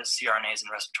 anesthesiologists, CRNAs,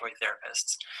 and respiratory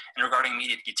therapists. And regarding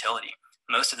immediate utility,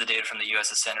 most of the data from the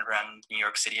U.S. is centered around the New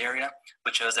York City area,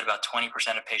 which shows that about 20%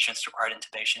 of patients required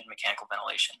intubation and mechanical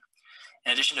ventilation.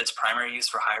 In addition to its primary use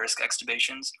for high-risk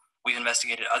extubations, we've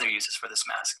investigated other uses for this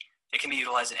mask. It can be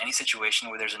utilized in any situation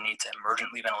where there's a need to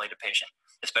emergently ventilate a patient,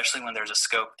 especially when there's a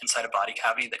scope inside a body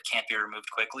cavity that can't be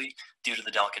removed quickly due to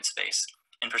the delicate space.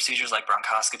 In procedures like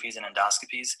bronchoscopies and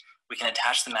endoscopies, we can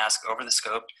attach the mask over the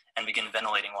scope and begin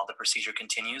ventilating while the procedure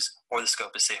continues or the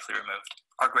scope is safely removed.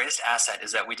 Our greatest asset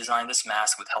is that we designed this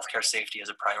mask with healthcare safety as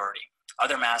a priority.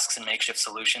 Other masks and makeshift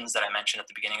solutions that I mentioned at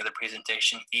the beginning of the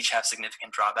presentation each have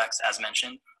significant drawbacks, as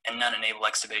mentioned, and none enable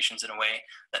extubations in a way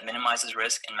that minimizes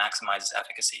risk and maximizes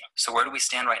efficacy. So where do we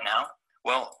stand right now?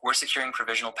 Well, we're securing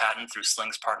provisional patent through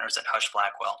Sling's partners at Hush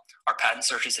Blackwell. Our patent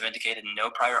searches have indicated no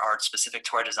prior art specific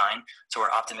to our design, so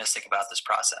we're optimistic about this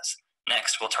process.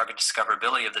 Next, we'll target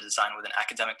discoverability of the design with an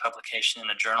academic publication in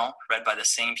a journal read by the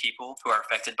same people who are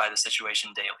affected by the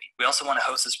situation daily. We also want to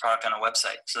host this product on a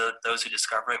website so that those who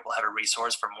discover it will have a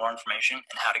resource for more information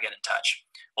and how to get in touch.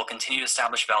 We'll continue to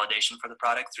establish validation for the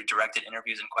product through directed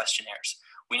interviews and questionnaires.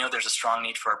 We know there's a strong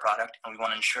need for our product, and we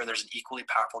want to ensure there's an equally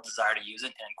powerful desire to use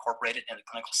it and incorporate it in a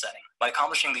clinical setting. By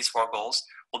accomplishing these 4 goals,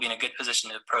 we'll be in a good position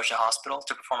to approach a hospital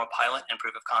to perform a pilot and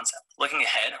proof of concept. Looking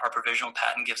ahead, our provisional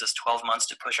patent gives us 12 months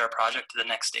to push our project to the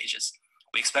next stages.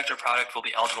 We expect our product will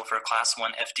be eligible for a Class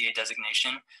 1 FDA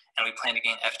designation, and we plan to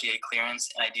gain FDA clearance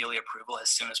and ideally approval as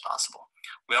soon as possible.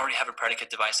 We already have a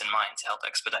predicate device in mind to help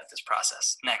expedite this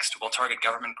process. Next, we'll target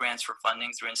government grants for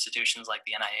funding through institutions like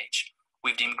the NIH.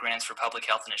 We've deemed grants for public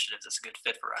health initiatives as a good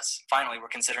fit for us. Finally,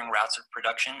 we're considering routes of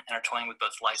production and are toying with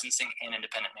both licensing and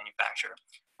independent manufacture.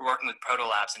 We're working with Proto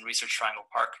Labs in Research Triangle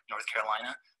Park, North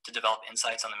Carolina, to develop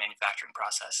insights on the manufacturing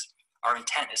process. Our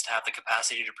intent is to have the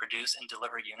capacity to produce and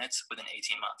deliver units within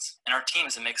 18 months. And our team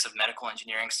is a mix of medical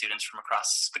engineering students from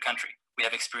across the country. We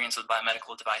have experience with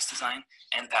biomedical device design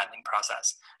and the patenting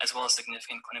process, as well as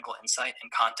significant clinical insight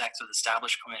and contacts with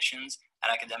established clinicians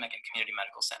at academic and community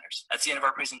medical centers. That's the end of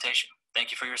our presentation. Thank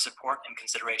you for your support and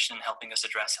consideration in helping us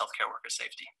address healthcare worker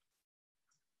safety.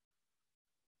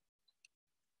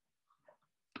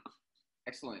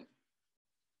 Excellent.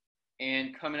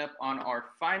 And coming up on our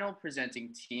final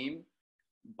presenting team,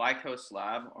 Bicos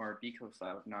Lab, or Bicos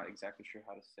Lab, I'm not exactly sure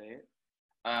how to say it.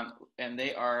 And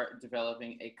they are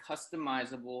developing a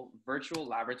customizable virtual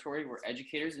laboratory where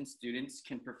educators and students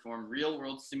can perform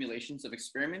real-world simulations of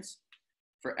experiments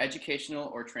for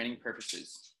educational or training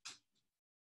purposes.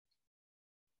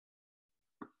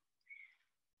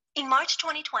 In March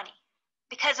 2020,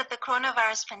 because of the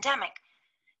coronavirus pandemic,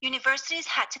 universities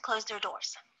had to close their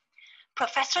doors.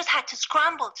 Professors had to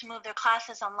scramble to move their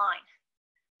classes online.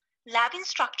 Lab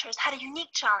instructors had a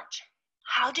unique challenge.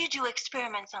 How do you do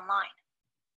experiments online?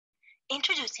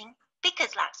 Introducing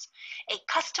Bicos Labs, a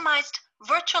customized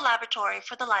virtual laboratory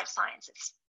for the life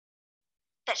sciences.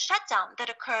 The shutdown that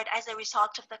occurred as a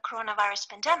result of the coronavirus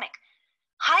pandemic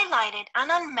highlighted an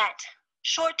unmet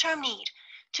short-term need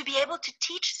to be able to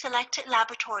teach selected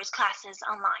laboratories classes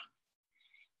online.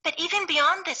 But even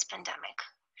beyond this pandemic,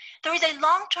 there is a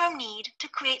long-term need to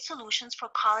create solutions for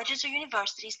colleges or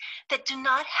universities that do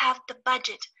not have the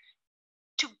budget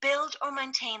to build or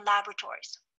maintain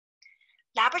laboratories.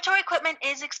 Laboratory equipment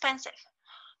is expensive.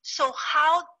 So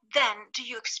how then do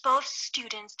you expose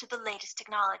students to the latest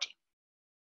technology?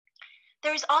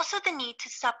 There is also the need to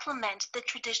supplement the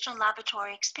traditional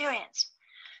laboratory experience.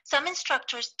 Some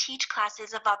instructors teach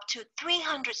classes of up to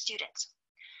 300 students.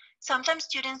 Sometimes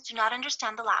students do not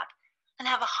understand the lab and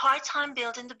have a hard time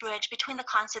building the bridge between the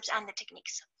concepts and the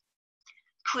techniques.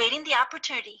 Creating the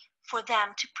opportunity for them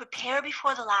to prepare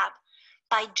before the lab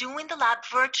by doing the lab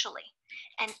virtually,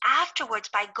 and afterwards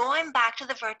by going back to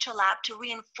the virtual lab to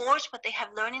reinforce what they have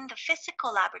learned in the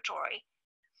physical laboratory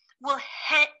will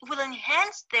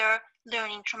enhance their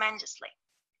learning tremendously.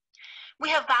 We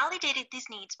have validated these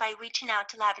needs by reaching out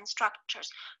to lab instructors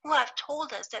who have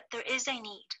told us that there is a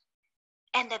need.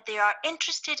 and that they are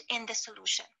interested in the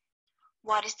solution.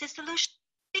 What is the solution?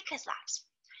 Because Labs.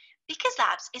 Because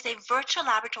Labs is a virtual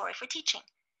laboratory for teaching.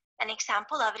 An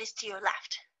example of it is to your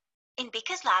left. In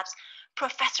Because Labs,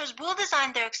 professors will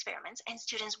design their experiments and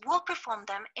students will perform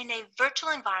them in a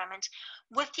virtual environment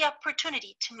with the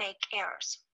opportunity to make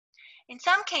errors. In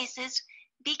some cases,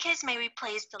 Because may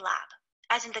replace the lab,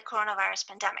 as in the coronavirus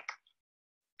pandemic.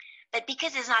 But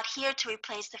Because is not here to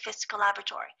replace the physical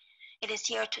laboratory. It is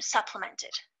here to supplement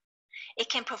it. It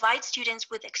can provide students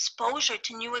with exposure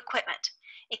to new equipment.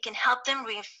 It can help them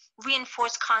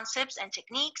reinforce concepts and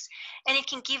techniques, and it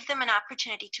can give them an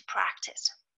opportunity to practice.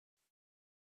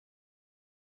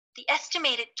 The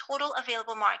estimated total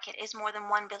available market is more than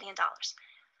 $1 billion.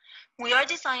 We are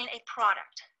designing a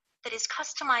product that is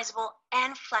customizable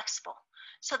and flexible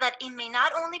so that it may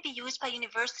not only be used by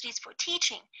universities for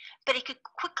teaching, but it could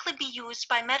quickly be used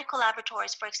by medical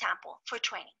laboratories, for example, for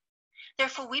training.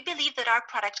 Therefore, we believe that our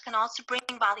product can also bring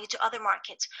value to other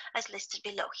markets, as listed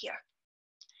below here.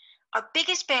 Our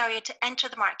biggest barrier to enter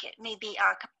the market may be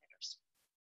our competitors.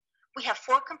 We have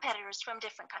 4 competitors from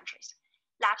different countries.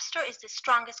 Labster is the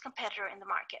strongest competitor in the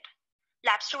market.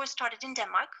 Labster was started in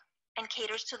Denmark and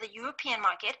caters to the European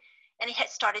market, and it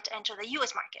has started to enter the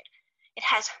US market. It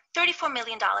has $34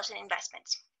 million in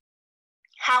investments.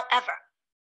 However,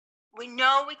 we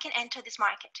know we can enter this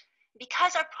market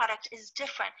because our product is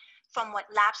different from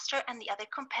what Labster and the other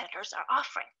competitors are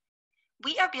offering.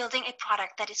 We are building a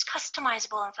product that is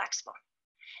customizable and flexible.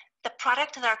 The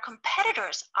product that our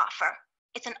competitors offer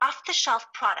is an off-the-shelf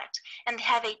product, and they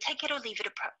have a take-it-or-leave-it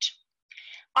approach.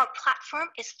 Our platform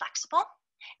is flexible,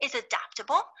 is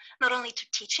adaptable, not only to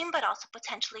teaching, but also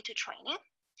potentially to training.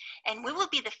 And we will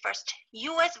be the first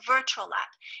US virtual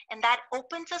lab, and that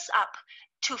opens us up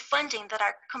to funding that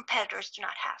our competitors do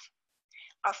not have.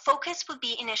 Our focus will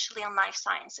be initially on life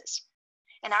sciences,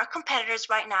 and our competitors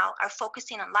right now are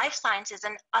focusing on life sciences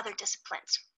and other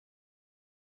disciplines.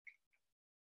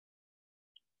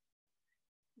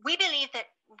 We believe that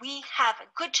we have a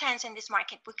good chance in this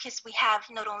market because we have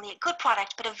not only a good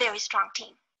product, but a very strong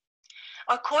team.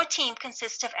 Our core team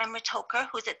consists of Emre Toker,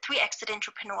 who is a 3-exit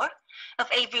entrepreneur,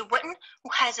 of Avery Witten, who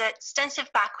has an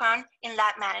extensive background in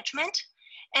lab management,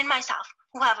 and myself,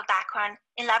 who have a background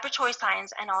in laboratory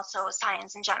science and also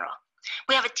science in general.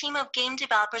 We have a team of game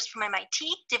developers from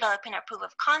MIT developing our proof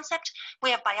of concept.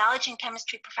 We have biology and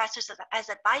chemistry professors as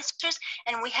advisors,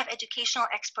 and we have educational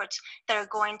experts that are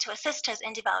going to assist us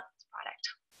in developing this product.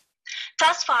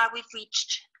 Thus far,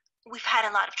 we've had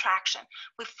a lot of traction.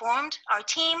 We've formed our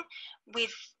team,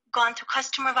 we've gone through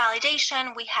customer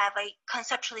validation, we have a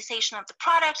conceptualization of the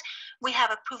product, we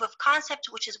have a proof of concept,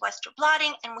 which is Western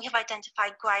blotting, and we have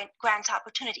identified grant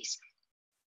opportunities.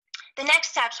 The next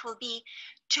steps will be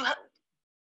to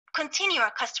continue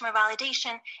our customer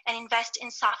validation and invest in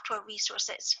software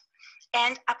resources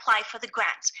and apply for the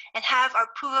grants and have our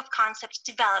proof of concept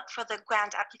developed for the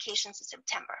grant applications in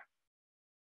September.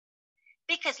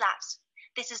 Because Labs,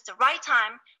 this is the right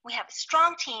time, we have a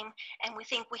strong team, and we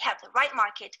think we have the right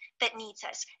market that needs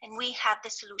us, and we have the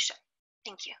solution.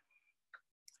 Thank you.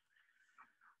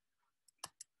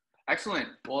 Excellent.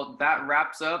 Well, that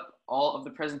wraps up all of the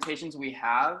presentations we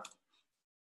have.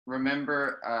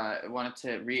 Remember, I wanted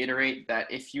to reiterate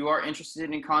that if you are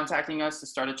interested in contacting us to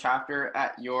start a chapter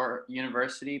at your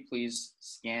university, please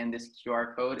scan this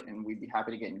QR code and we'd be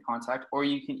happy to get in contact. Or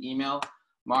you can email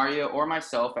Mario or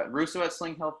myself at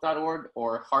russo@slinghealth.org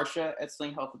or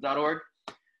harsha@slinghealth.org.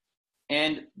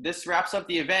 And this wraps up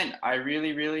the event. I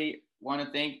really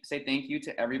want to say thank you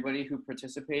to everybody who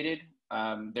participated.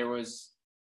 There was,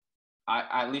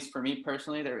 at least for me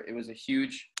personally, it was a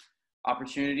huge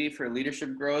opportunity for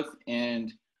leadership growth,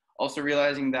 and also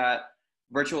realizing that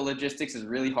virtual logistics is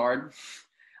really hard.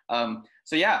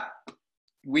 So yeah,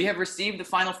 we have received the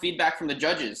final feedback from the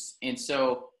judges. And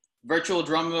so virtual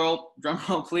drum roll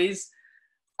please.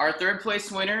 Our third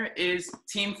place winner is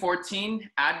Team 14,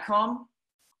 AdCom.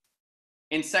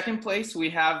 In second place,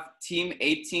 we have Team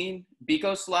 18,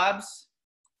 Bicos Labs.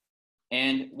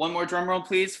 And one more drum roll,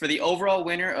 please. For the overall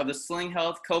winner of the Sling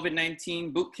Health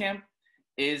COVID-19 Bootcamp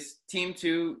is Team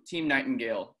 2, Team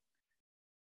Nightingale.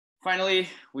 Finally,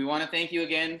 we want to thank you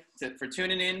again for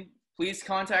tuning in. Please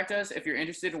contact us if you're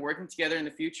interested in working together in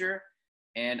the future.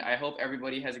 And I hope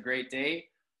everybody has a great day.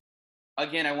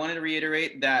 Again, I wanted to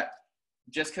reiterate that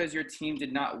just because your team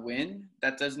did not win,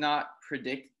 that does not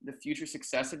predict the future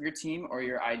success of your team or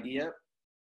your idea.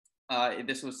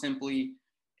 This was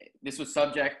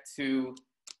subject to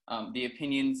the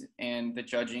opinions and the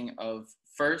judging of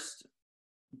first,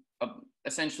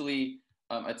 essentially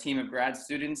a team of grad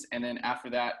students, and then after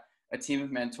that, a team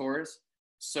of mentors.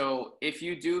 So if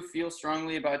you do feel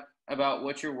strongly about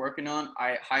what you're working on,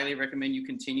 I highly recommend you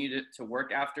continue to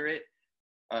work after it.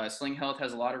 Sling Health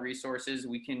has a lot of resources.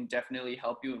 We can definitely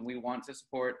help you, and we want to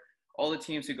support all the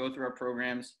teams who go through our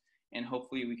programs, and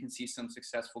hopefully we can see some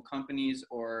successful companies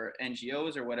or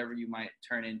NGOs or whatever you might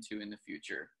turn into in the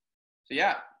future. So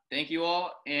yeah, thank you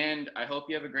all, and I hope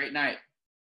you have a great night.